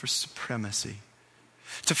contend for supremacy,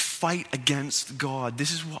 to fight against God.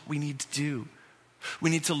 This is what we need to do. We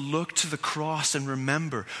need to look to the cross and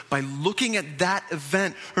remember, by looking at that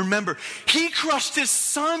event, remember, he crushed his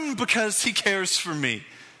son because he cares for me.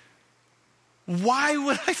 Why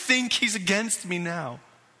would I think he's against me now?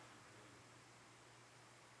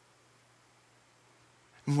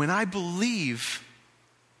 And when I believe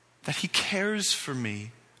that he cares for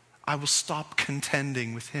me, I will stop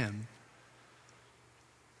contending with him.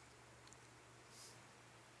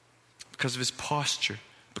 Because of his posture,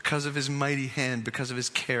 because of his mighty hand, because of his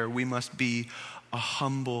care, we must be a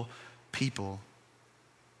humble people.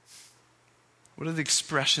 What are the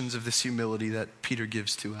expressions of this humility that Peter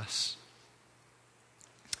gives to us?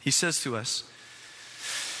 He says to us,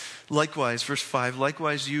 likewise, verse 5,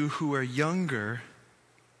 likewise you who are younger,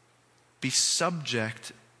 be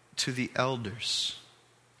subject to the elders.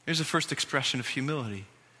 Here's the first expression of humility.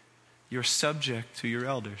 You're subject to your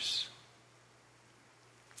elders.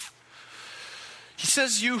 He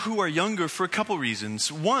says you who are younger for a couple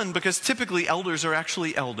reasons. One, because typically elders are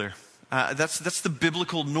actually elder. That's the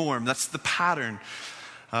biblical norm. That's the pattern.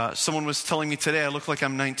 Someone was telling me today I look like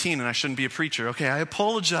I'm 19 and I shouldn't be a preacher. Okay, I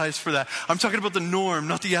apologize for that. I'm talking about the norm,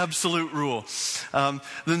 not the absolute rule.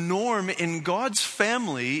 The norm in God's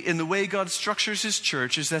family, in the way God structures his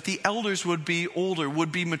church, is that the elders would be older,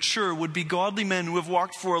 would be mature, would be godly men who have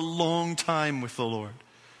walked for a long time with the Lord.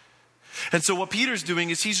 And so what Peter's doing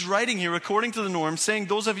is he's writing here according to the norm, saying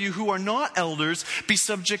those of you who are not elders, be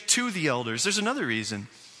subject to the elders. There's another reason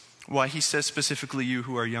why he says specifically you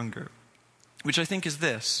who are younger, which I think is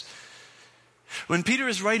this. When Peter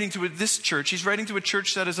is writing to this church, he's writing to a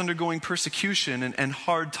church that is undergoing persecution and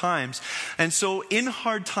hard times. And so in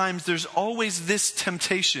hard times, there's always this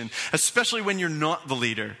temptation, especially when you're not the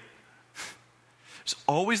leader. There's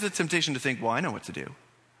always the temptation to think, well, I know what to do.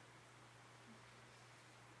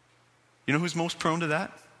 You know who's most prone to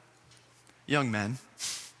that? Young men.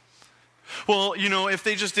 Well, if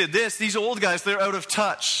they just did this, these old guys, they're out of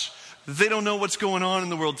touch. They don't know what's going on in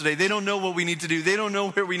the world today. They don't know what we need to do. They don't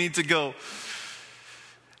know where we need to go.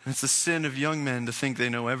 And it's the sin of young men to think they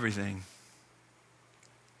know everything.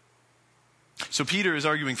 So Peter is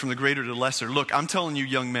arguing from the greater to the lesser. Look, I'm telling you,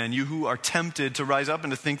 young men, you who are tempted to rise up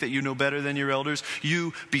and to think that you know better than your elders,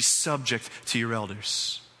 you be subject to your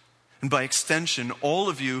elders. And by extension, all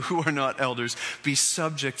of you who are not elders, be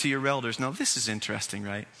subject to your elders. Now, this is interesting,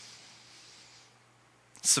 right?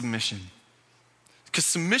 Submission. Because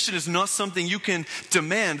submission is not something you can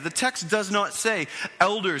demand. The text does not say,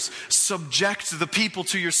 elders, subject the people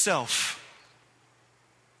to yourself.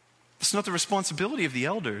 It's not the responsibility of the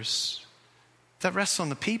elders. That rests on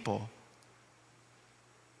the people.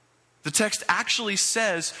 The text actually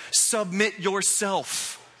says, submit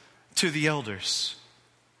yourself to the elders.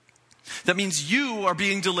 That means you are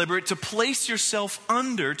being deliberate to place yourself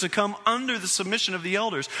under, to come under the submission of the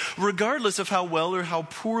elders, regardless of how well or how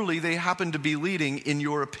poorly they happen to be leading in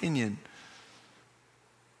your opinion.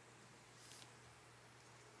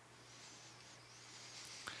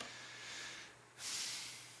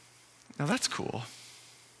 Now that's cool.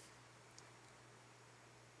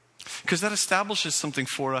 Because that establishes something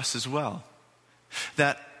for us as well.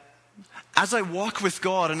 That as I walk with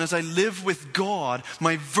God and as I live with God,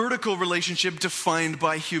 my vertical relationship defined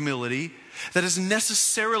by humility, that is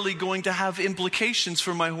necessarily going to have implications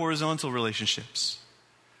for my horizontal relationships.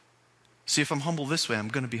 See, if I'm humble this way, I'm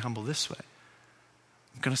going to be humble this way.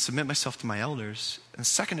 I'm going to submit myself to my elders. And the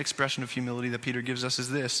second expression of humility that Peter gives us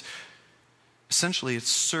is this. Essentially, it's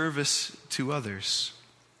service to others.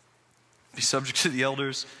 Be subject to the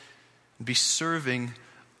elders and be serving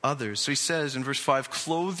others. So he says in verse 5,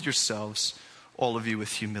 clothe yourselves, all of you,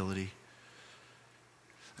 with humility.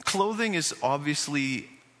 Clothing is obviously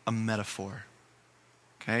a metaphor.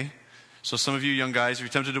 Okay? So some of you young guys, if you're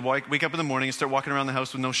tempted to wake up in the morning and start walking around the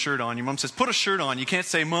house with no shirt on, your mom says, put a shirt on. You can't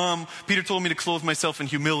say, Mom, Peter told me to clothe myself in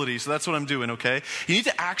humility, so that's what I'm doing, okay? You need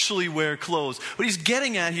to actually wear clothes. What he's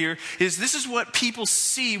getting at here is this is what people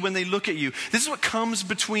see when they look at you. This is what comes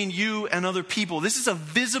between you and other people. This is a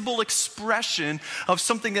visible expression of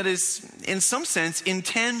something that is, in some sense,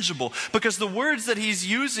 intangible. Because the words that he's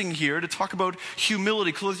using here to talk about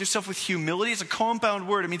humility, clothe yourself with humility, is a compound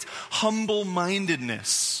word. It means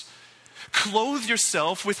humble-mindedness. Clothe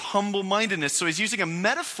yourself with humble-mindedness. So he's using a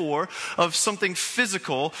metaphor of something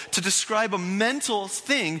physical to describe a mental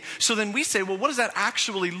thing. So then we say, well, what does that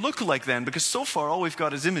actually look like then? Because so far all we've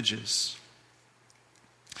got is images.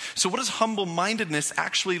 So what does humble-mindedness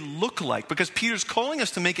actually look like? Because Peter's calling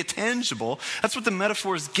us to make it tangible. That's what the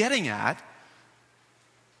metaphor is getting at.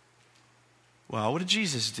 Well, what did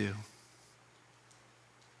Jesus do?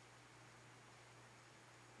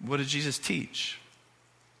 What did Jesus teach?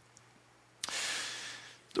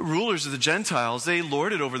 The rulers of the Gentiles, they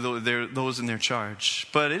lord it over those in their charge.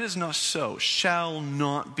 But it is not so, shall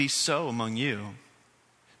not be so among you.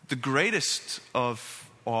 The greatest of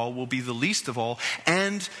all will be the least of all,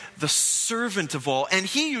 and the servant of all. And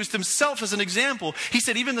he used himself as an example. He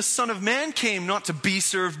said, even the Son of Man came not to be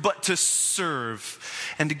served, but to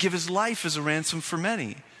serve, and to give his life as a ransom for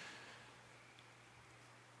many.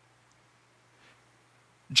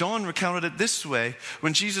 John recounted it this way.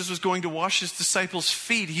 When Jesus was going to wash his disciples'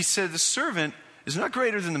 feet, he said, the servant is not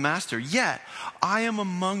greater than the master, yet I am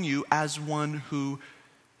among you as one who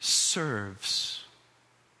serves.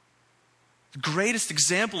 The greatest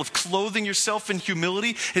example of clothing yourself in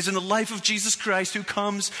humility is in the life of Jesus Christ, who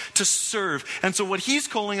comes to serve. And so what he's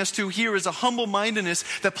calling us to here is a humble-mindedness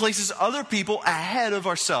that places other people ahead of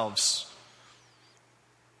ourselves.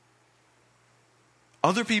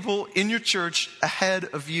 Other people in your church ahead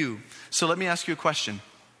of you. So let me ask you a question.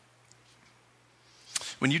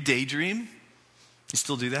 When you daydream, you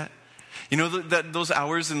still do that? You know those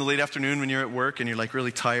hours in the late afternoon when you're at work and you're like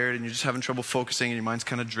really tired and you're just having trouble focusing and your mind's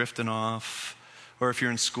kind of drifting off? Or if you're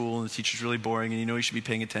in school and the teacher's really boring and you know you should be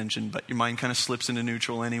paying attention, but your mind kind of slips into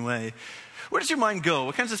neutral anyway. Where does your mind go?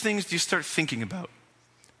 What kinds of things do you start thinking about?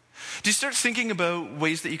 Do you start thinking about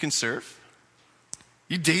ways that you can serve?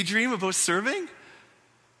 You daydream about serving?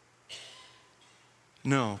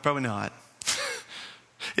 No, probably not.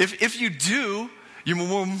 If you do,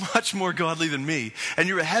 you're much more godly than me. And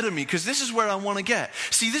you're ahead of me, because this is where I want to get.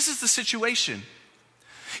 See, this is the situation.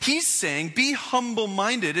 He's saying, be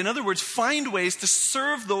humble-minded. In other words, find ways to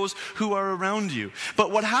serve those who are around you. But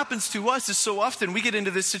what happens to us is so often we get into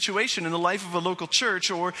this situation in the life of a local church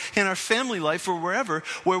or in our family life or wherever,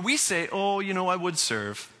 where we say, oh, I would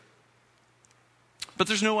serve. But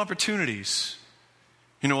there's no opportunities.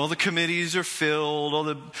 All the committees are filled, all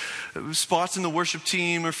the spots in the worship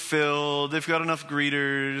team are filled, they've got enough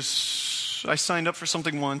greeters. I signed up for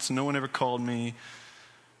something once and no one ever called me.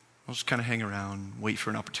 I'll just kind of hang around, wait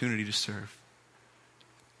for an opportunity to serve.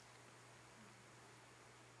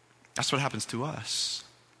 That's what happens to us.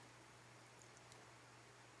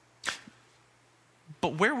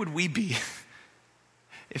 But where would we be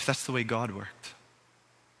if that's the way God worked?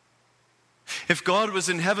 If God was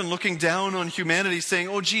in heaven looking down on humanity saying,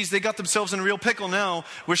 oh geez, they got themselves in a real pickle now.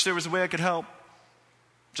 Wish there was a way I could help.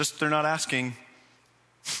 Just they're not asking.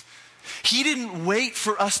 He didn't wait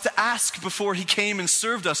for us to ask before he came and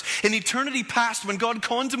served us. In eternity past, when God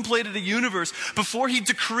contemplated a universe, before he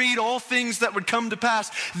decreed all things that would come to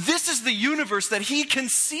pass, this is the universe that he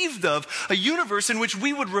conceived of, a universe in which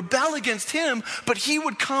we would rebel against him, but he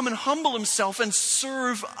would come and humble himself and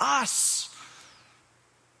serve us.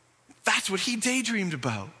 That's what he daydreamed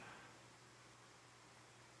about.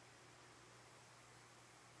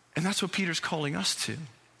 And that's what Peter's calling us to.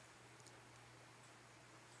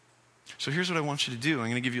 So here's what I want you to do. I'm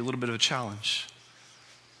going to give you a little bit of a challenge.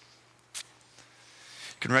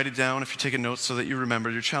 You can write it down if you're taking notes so that you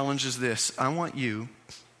remember. Your challenge is this. I want you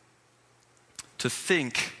to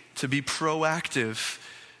think, to be proactive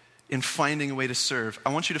in finding a way to serve.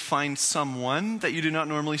 I want you to find someone that you do not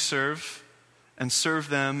normally serve and serve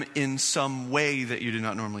them in some way that you do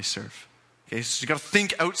not normally serve. Okay, so you got to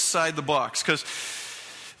think outside the box, because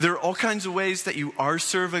there are all kinds of ways that you are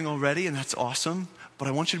serving already, and that's awesome. But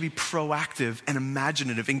I want you to be proactive and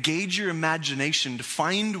imaginative. Engage your imagination to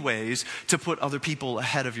find ways to put other people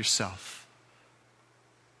ahead of yourself.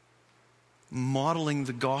 Modeling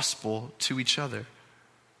the gospel to each other.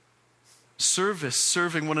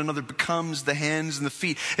 Serving one another becomes the hands and the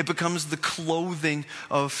feet. It becomes the clothing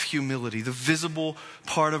of humility, the visible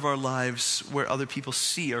part of our lives where other people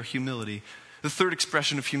see our humility. The third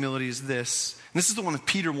expression of humility is this. And this is the one that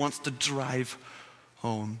Peter wants to drive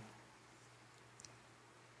home.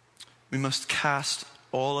 We must cast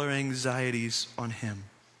all our anxieties on him.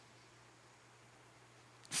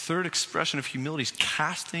 Third expression of humility is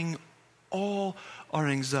casting all our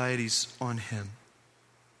anxieties on him.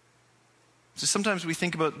 So sometimes we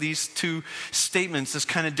think about these two statements as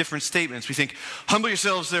kind of different statements. We think, humble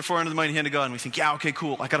yourselves therefore under the mighty hand of God. And we think, yeah, okay,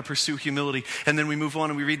 cool, I got to pursue humility. And then we move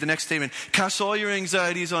on and we read the next statement. Cast all your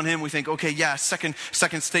anxieties on him. We think, okay, yeah, second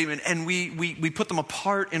statement. And we put them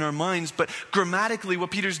apart in our minds. But grammatically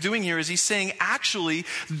what Peter's doing here is he's saying, actually,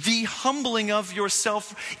 the humbling of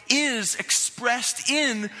yourself is expressed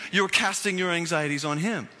in your casting your anxieties on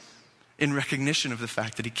him, in recognition of the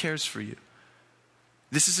fact that he cares for you.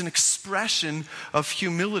 This is an expression of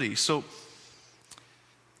humility. So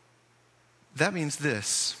that means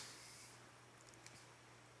this.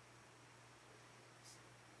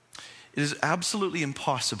 It is absolutely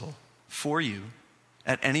impossible for you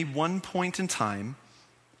at any one point in time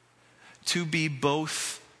to be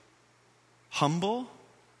both humble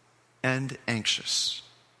and anxious.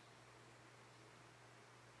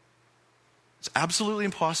 It's absolutely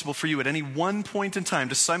impossible for you at any one point in time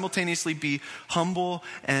to simultaneously be humble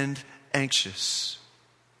and anxious.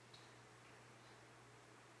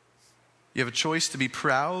 You have a choice to be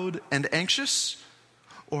proud and anxious,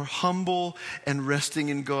 or humble and resting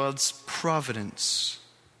in God's providence.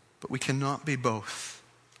 But we cannot be both.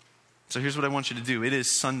 So here's what I want you to do. It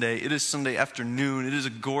is Sunday. It is Sunday afternoon. It is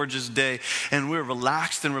a gorgeous day. And we're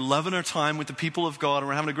relaxed and we're loving our time with the people of God. And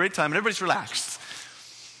we're having a great time and everybody's relaxed.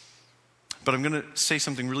 But I'm going to say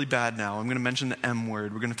something really bad now. I'm going to mention the M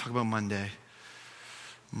word. We're going to talk about Monday.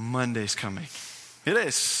 Monday's coming. It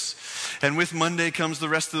is. And with Monday comes the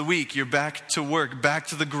rest of the week. You're back to work, back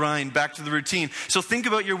to the grind, back to the routine. So think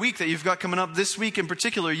about your week that you've got coming up this week in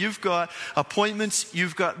particular. You've got appointments.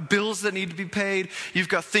 You've got bills that need to be paid. You've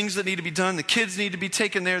got things that need to be done. The kids need to be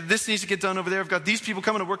taken there. This needs to get done over there. I've got these people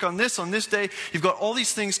coming to work on this day. You've got all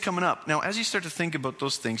these things coming up. Now, as you start to think about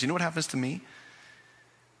those things, you know what happens to me?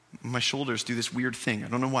 My shoulders do this weird thing. I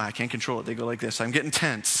don't know why. I can't control it. They go like this. I'm getting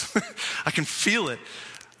tense. I can feel it.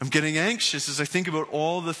 I'm getting anxious as I think about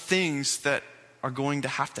all the things that are going to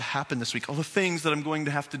have to happen this week, all the things that I'm going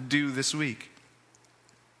to have to do this week.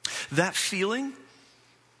 That feeling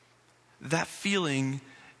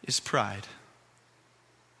is pride.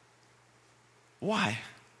 Why?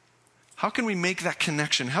 How can we make that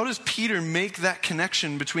connection? How does Peter make that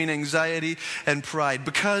connection between anxiety and pride?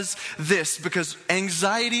 Because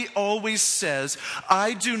anxiety always says,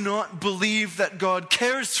 I do not believe that God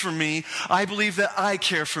cares for me. I believe that I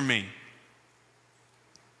care for me.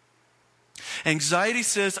 Anxiety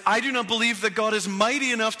says, I do not believe that God is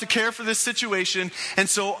mighty enough to care for this situation, and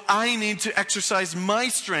so I need to exercise my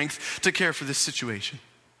strength to care for this situation.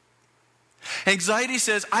 Anxiety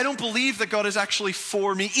says, I don't believe that God is actually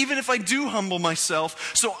for me, even if I do humble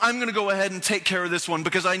myself, so I'm going to go ahead and take care of this one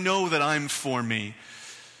because I know that I'm for me.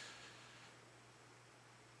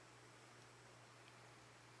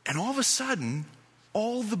 And all of a sudden,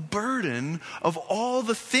 all the burden of all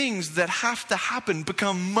the things that have to happen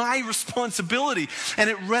become my responsibility, and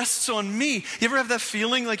it rests on me. You ever have that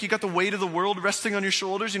feeling like you got the weight of the world resting on your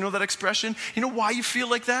shoulders? You know that expression? You know why you feel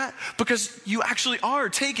like that? Because you actually are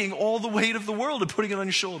taking all the weight of the world and putting it on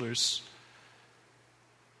your shoulders.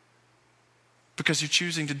 Because you're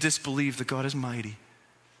choosing to disbelieve that God is mighty,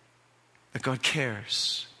 that God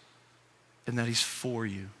cares, and that He's for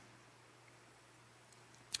you.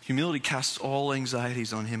 Humility casts all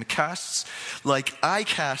anxieties on Him. It casts like I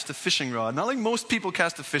cast a fishing rod. Not like most people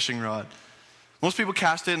cast a fishing rod. Most people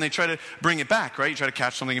cast it and they try to bring it back, right? You try to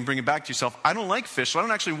catch something and bring it back to yourself. I don't like fish, so I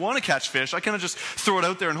don't actually want to catch fish. I kind of just throw it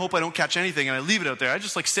out there and hope I don't catch anything, and I leave it out there. I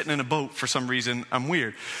just like sitting in a boat for some reason. I'm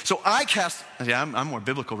weird. So I'm more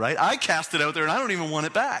biblical, right? I cast it out there and I don't even want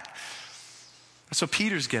it back. That's what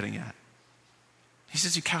Peter's getting at. He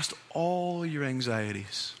says you cast all your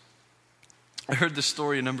anxieties. I heard this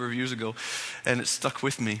story a number of years ago, and it stuck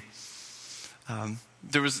with me.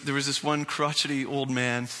 There was this one crotchety old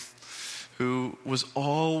man who was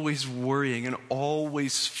always worrying and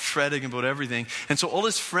always fretting about everything. And so all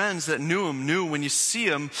his friends that knew him knew when you see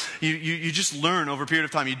him, you just learn over a period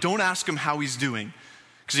of time. You don't ask him how he's doing.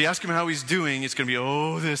 Because you ask him how he's doing, it's going to be,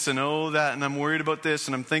 oh, this and oh, that, and I'm worried about this,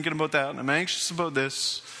 and I'm thinking about that, and I'm anxious about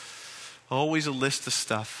this. Always a list of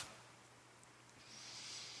stuff.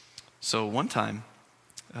 So one time,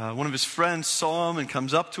 one of his friends saw him and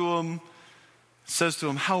comes up to him, says to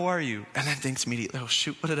him, how are you? And then thinks immediately, oh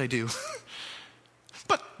shoot, what did I do?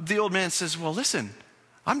 But the old man says, well, listen,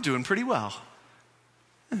 I'm doing pretty well.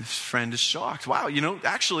 And his friend is shocked. Wow,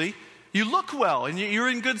 actually, you look well and you're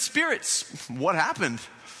in good spirits. What happened?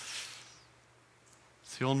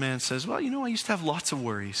 The old man says, well, I used to have lots of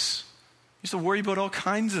worries. I used to worry about all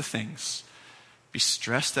kinds of things. Be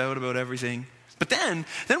stressed out about everything. But then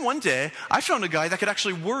one day, I found a guy that could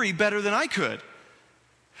actually worry better than I could.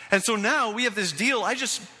 And so now we have this deal. I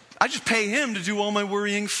just pay him to do all my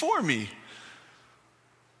worrying for me.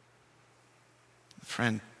 The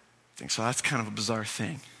friend thinks, well, that's kind of a bizarre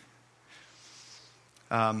thing.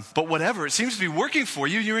 But whatever, it seems to be working for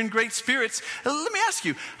you. You're in great spirits. Let me ask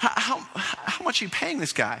you, how much are you paying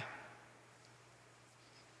this guy?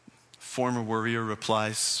 Former worrier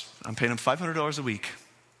replies, I'm paying him $500 a week.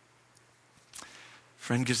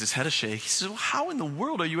 Friend gives his head a shake. He says, well, how in the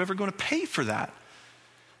world are you ever going to pay for that?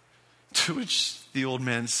 To which the old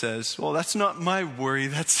man says, well, that's not my worry,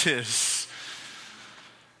 that's his.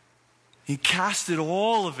 He casted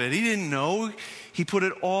all of it. He didn't know. He put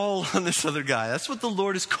it all on this other guy. That's what the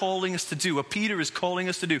Lord is calling us to do, what Peter is calling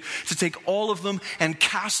us to do, to take all of them and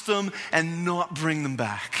cast them and not bring them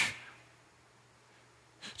back.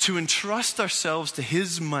 To entrust ourselves to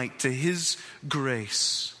his might, to his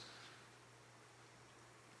grace.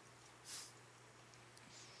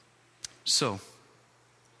 So,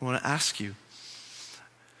 I want to ask you,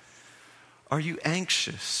 are you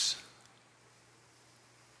anxious?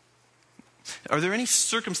 Are there any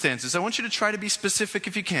circumstances? I want you to try to be specific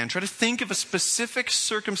if you can. Try to think of a specific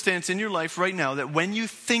circumstance in your life right now that when you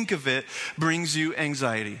think of it brings you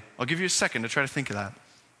anxiety. I'll give you a second to try to think of that.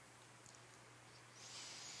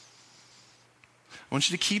 I want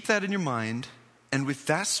you to keep that in your mind, and with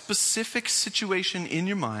that specific situation in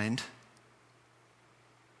your mind,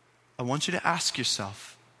 I want you to ask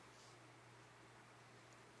yourself,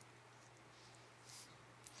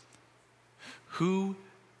 who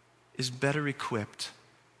is better equipped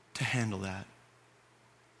to handle that?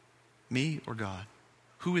 Me or God?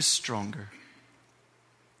 Who is stronger?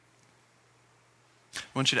 I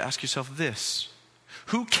want you to ask yourself this.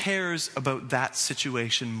 Who cares about that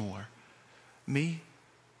situation more? Me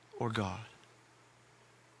or God?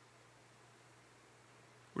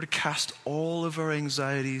 We're to cast all of our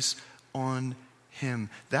anxieties on him.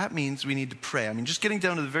 That means we need to pray. I mean, just getting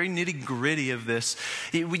down to the very nitty-gritty of this,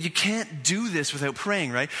 you can't do this without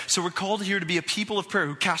praying, right? So we're called here to be a people of prayer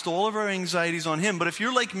who cast all of our anxieties on him. But if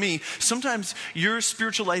you're like me, sometimes your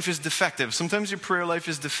spiritual life is defective. Sometimes your prayer life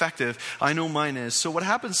is defective. I know mine is. So what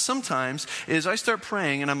happens sometimes is I start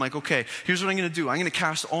praying and I'm like, okay, here's what I'm going to do. I'm going to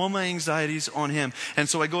cast all my anxieties on him. And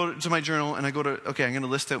so I go to my journal and I'm going to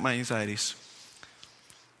list out my anxieties.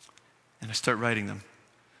 And I start writing them.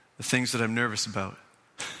 The things that I'm nervous about,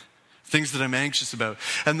 things that I'm anxious about.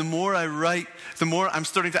 And the more I write, the more I'm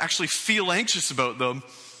starting to actually feel anxious about them.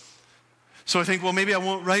 So I think, well, maybe I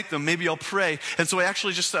won't write them. Maybe I'll pray. And so I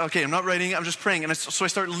actually just, okay, I'm not writing, I'm just praying. And so I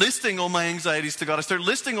start listing all my anxieties to God. I start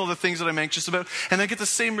listing all the things that I'm anxious about. And I get the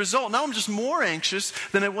same result. Now I'm just more anxious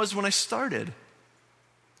than I was when I started.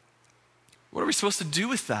 What are we supposed to do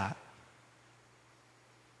with that?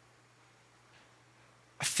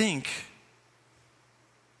 I think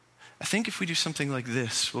if we do something like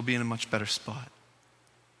this, we'll be in a much better spot.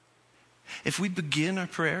 If we begin our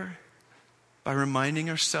prayer by reminding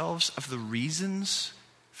ourselves of the reasons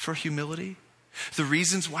for humility, the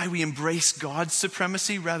reasons why we embrace God's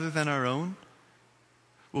supremacy rather than our own,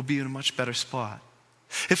 we'll be in a much better spot.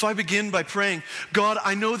 If I begin by praying, God,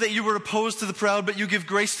 I know that you are opposed to the proud, but you give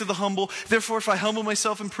grace to the humble. Therefore, if I humble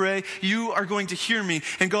myself and pray, you are going to hear me.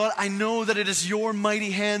 And God, I know that it is your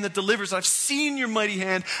mighty hand that delivers. I've seen your mighty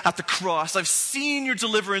hand at the cross. I've seen your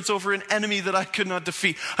deliverance over an enemy that I could not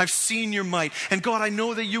defeat. I've seen your might. And God, I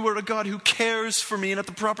know that you are a God who cares for me, and at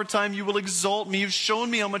the proper time you will exalt me. You've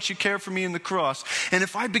shown me how much you care for me in the cross. And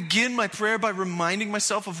if I begin my prayer by reminding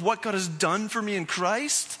myself of what God has done for me in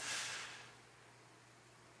Christ,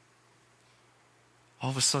 all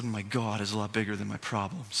of a sudden, my God is a lot bigger than my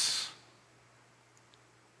problems.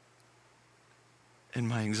 And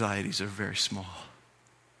my anxieties are very small.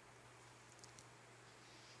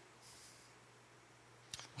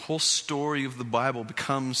 The whole story of the Bible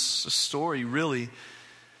becomes a story, really,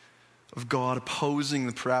 of God opposing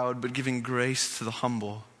the proud but giving grace to the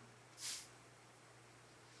humble.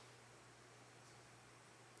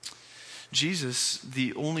 Jesus,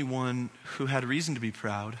 the only one who had reason to be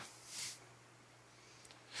proud,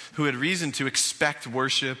 who had reason to expect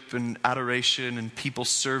worship and adoration and people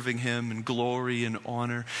serving him and glory and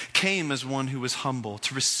honor, came as one who was humble,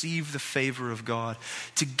 to receive the favor of God,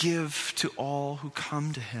 to give to all who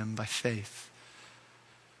come to him by faith.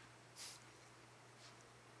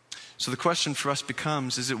 So the question for us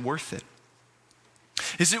becomes, is it worth it?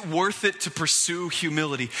 Is it worth it to pursue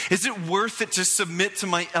humility? Is it worth it to submit to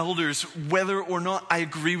my elders whether or not I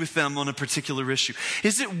agree with them on a particular issue?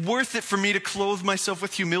 Is it worth it for me to clothe myself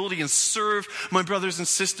with humility and serve my brothers and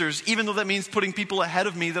sisters, even though that means putting people ahead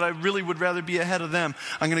of me that I really would rather be ahead of them?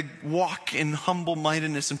 I'm going to walk in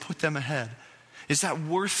humble-mindedness and put them ahead. Is that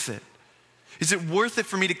worth it? Is it worth it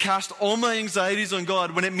for me to cast all my anxieties on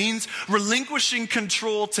God when it means relinquishing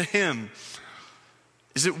control to him?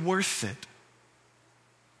 Is it worth it?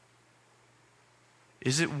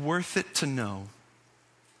 Is it worth it to know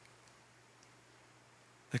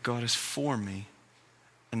that God is for me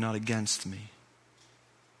and not against me?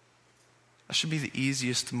 That should be the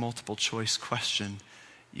easiest multiple choice question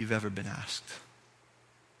you've ever been asked.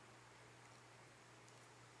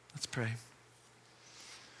 Let's pray.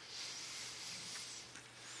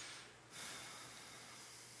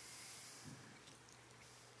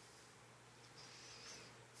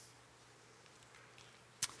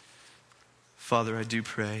 Father, I do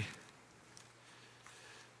pray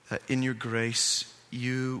that in your grace,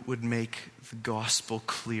 you would make the gospel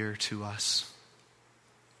clear to us.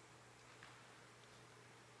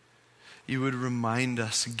 You would remind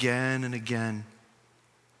us again and again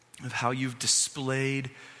of how you've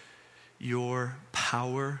displayed your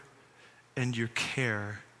power and your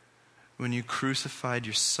care when you crucified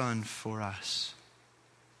your Son for us.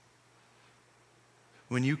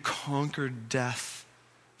 When you conquered death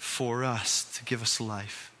for us to give us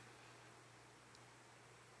life.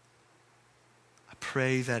 I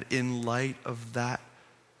pray that in light of that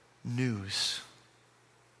news,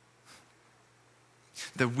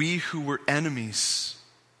 that we who were enemies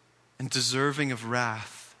and deserving of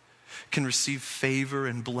wrath can receive favor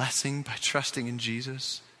and blessing by trusting in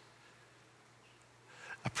Jesus.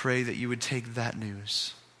 I pray that you would take that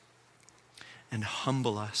news and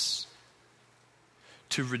humble us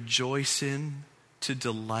to rejoice in, to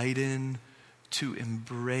delight in, to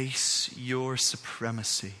embrace your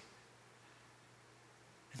supremacy,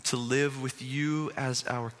 and to live with you as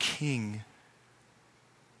our King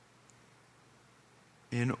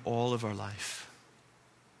in all of our life.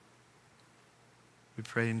 We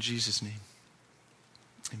pray in Jesus' name.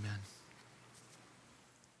 Amen.